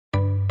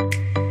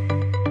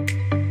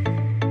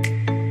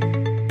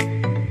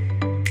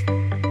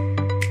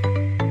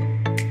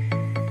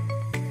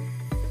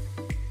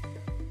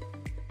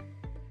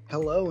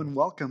Hello and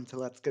welcome to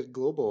Let's Get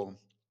Global,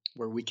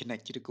 where we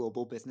connect you to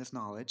global business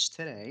knowledge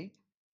today.